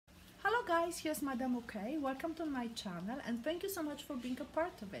guys, here's Madam OK. Welcome to my channel and thank you so much for being a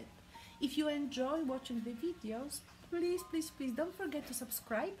part of it. If you enjoy watching the videos, please don't forget to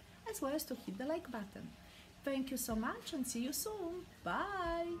subscribe as well as to hit the like button. Thank you so much and see you soon.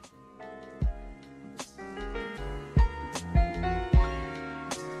 Bye!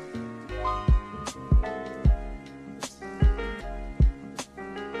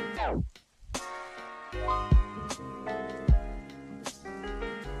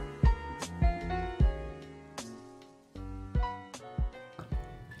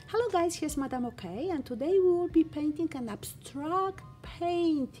 Hello guys, here's Madam OK and today we will be painting an abstract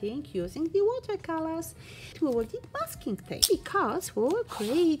painting using the watercolors. We will need masking tape because we will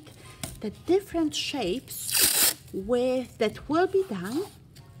create the different shapes that will be done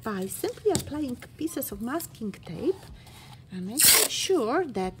by simply applying pieces of masking tape and making sure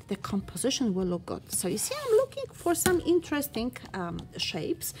that the composition will look good. So you see, I'm looking for some interesting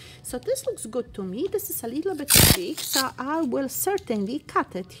shapes. So this looks good to me. This is a little bit big, so I will certainly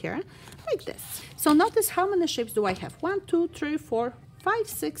cut it here like this. So notice how many shapes do I have? 1, 2, 3, 4, 5,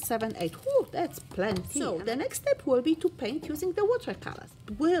 6, 7, 8. Ooh, that's plenty. So the next step will be to paint using the watercolors.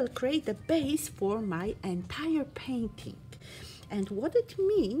 We'll create the base for my entire painting. And what it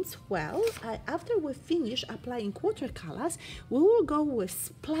means, well, after we finish applying watercolors, we will go with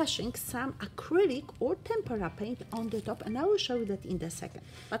splashing some acrylic or tempera paint on the top, and I will show you that in a second.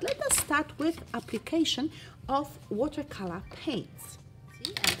 But let us start with application of watercolor paints.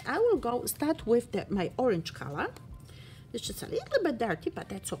 See? And I will start with my orange color. It's just a little bit dirty, but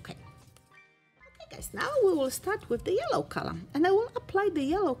that's okay. Okay guys, now we will start with the yellow color, and I will apply the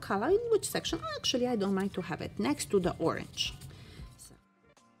yellow color in which section? Actually, I don't mind to have it next to the orange.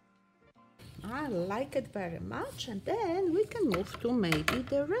 I like it very much, and then we can move to maybe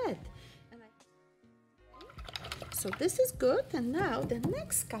the red. So this is good, and now the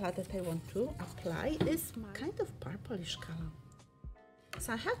next color that I want to apply is my kind of purplish color.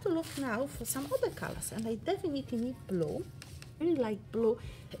 So I have to look now for some other colors, and I definitely need blue. I really like blue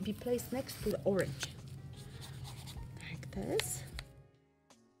to be placed next to the orange, like this.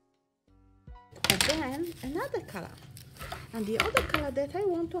 And then another color. And the other color that I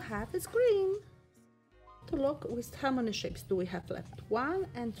want to have is green. To look with how many shapes do we have left? 1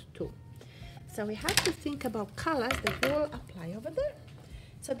 and 2. So we have to think about colors that we will apply over there.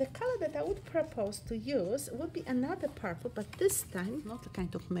 So the color that I would propose to use would be another purple, but this time not a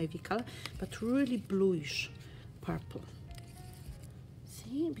kind of navy color, but really bluish purple.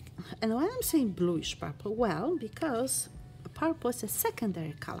 See? And why I'm saying bluish purple? Well, because purple is a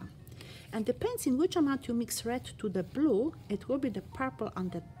secondary color. And depends in which amount you mix red to the blue, it will be the purple on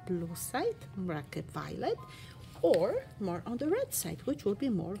the blue side, bracket violet, or more on the red side, which will be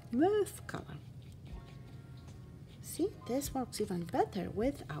more mauve color. See, this works even better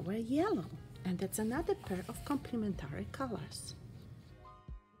with our yellow, and that's another pair of complementary colors.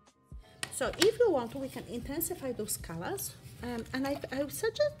 So if you want to, we can intensify those colors, and I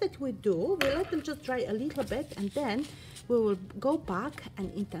suggest that we let them just dry a little bit, and then we will go back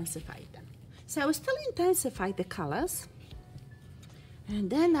and intensify them. So I will still intensify the colors, and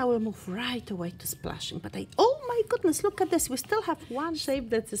then I will move right away to splashing. But oh my goodness, look at this, we still have one shape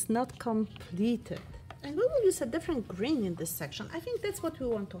that is not completed. And we will use a different green in this section. I think that's what we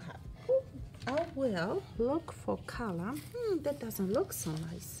want to have. I will look for color. That doesn't look so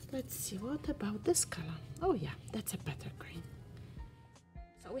nice. Let's see, what about this color? Oh yeah, that's a better green.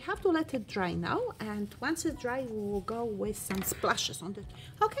 So we have to let it dry now, and once it's dry, we will go with some splashes on it.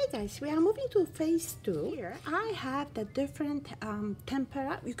 Okay guys, we are moving to phase 2. Here I have the different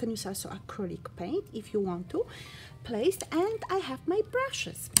tempera. You can use also acrylic paint if you want to, placed, and I have my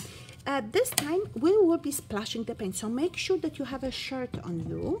brushes. This time we will be splashing the paint, so make sure that you have a shirt on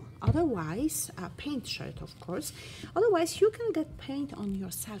you, otherwise a paint shirt of course, otherwise you can get paint on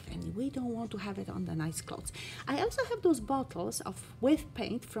yourself, and we don't want to have it on the nice clothes. I also have those bottles with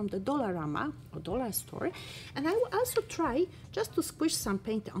paint from the Dollarama or dollar store, and I will also try just to squish some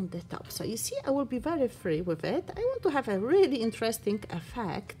paint on the top. So you see, I will be very free with it. I want to have a really interesting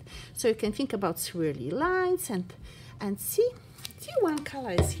effect, so you can think about swirly lines and see one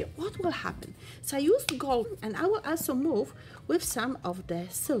color is here. What will happen? So I used gold, and I will also move with some of the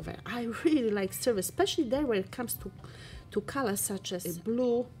silver. I really like silver, especially there where it comes to colors such as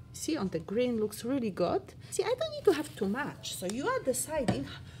blue. See, on the green looks really good. See, I don't need to have too much, so you are deciding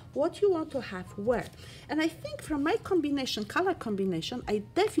what you want to have where. And I think from my color combination, I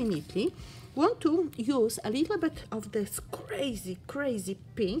definitely want to use a little bit of this crazy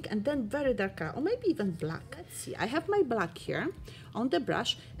pink, and then very dark color, or maybe even black. Let's see, I have my black here on the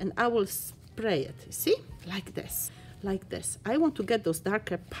brush, and I will spray it, you see, like this. like this. I want to get those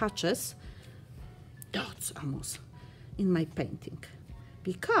darker patches, dots almost, in my painting,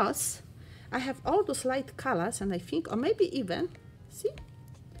 because I have all those light colors, and I think, or maybe even, see,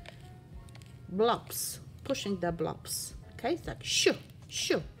 blobs, pushing the blobs. Okay, it's like shoo,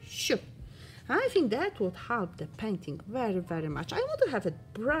 shoo, shoo. I think that would help the painting very, very much. I want to have it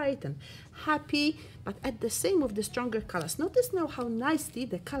bright and happy, but at the same with the stronger colors. Notice now how nicely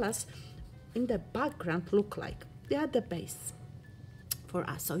the colors in the background look like. They are the base for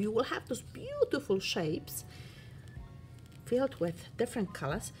us. So you will have those beautiful shapes filled with different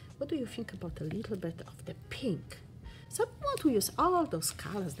colors. What do you think about a little bit of the pink? So we want to use all those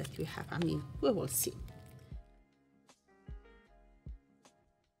colors that we have. I mean, we will see.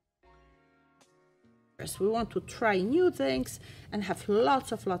 We want to try new things and have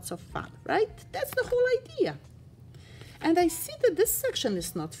lots of fun, right? That's the whole idea. And I see that this section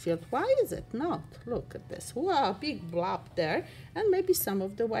is not filled. Why is it not? Look at this. Wow, big blob there. And maybe some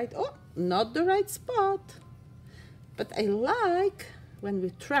of the white. Oh, not the right spot. But I like when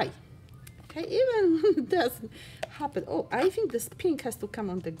we try. Okay, even when it doesn't happen. Oh, I think this pink has to come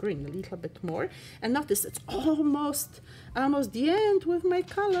on the green a little bit more. And notice it's almost the end with my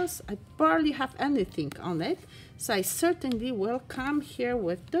colors. I barely have anything on it. So I certainly will come here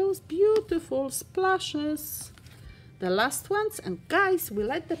with those beautiful splashes. The last ones. And guys, we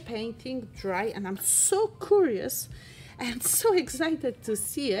let the painting dry. And I'm so curious and so excited to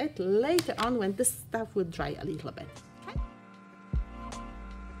see it later on when this stuff will dry a little bit. Okay?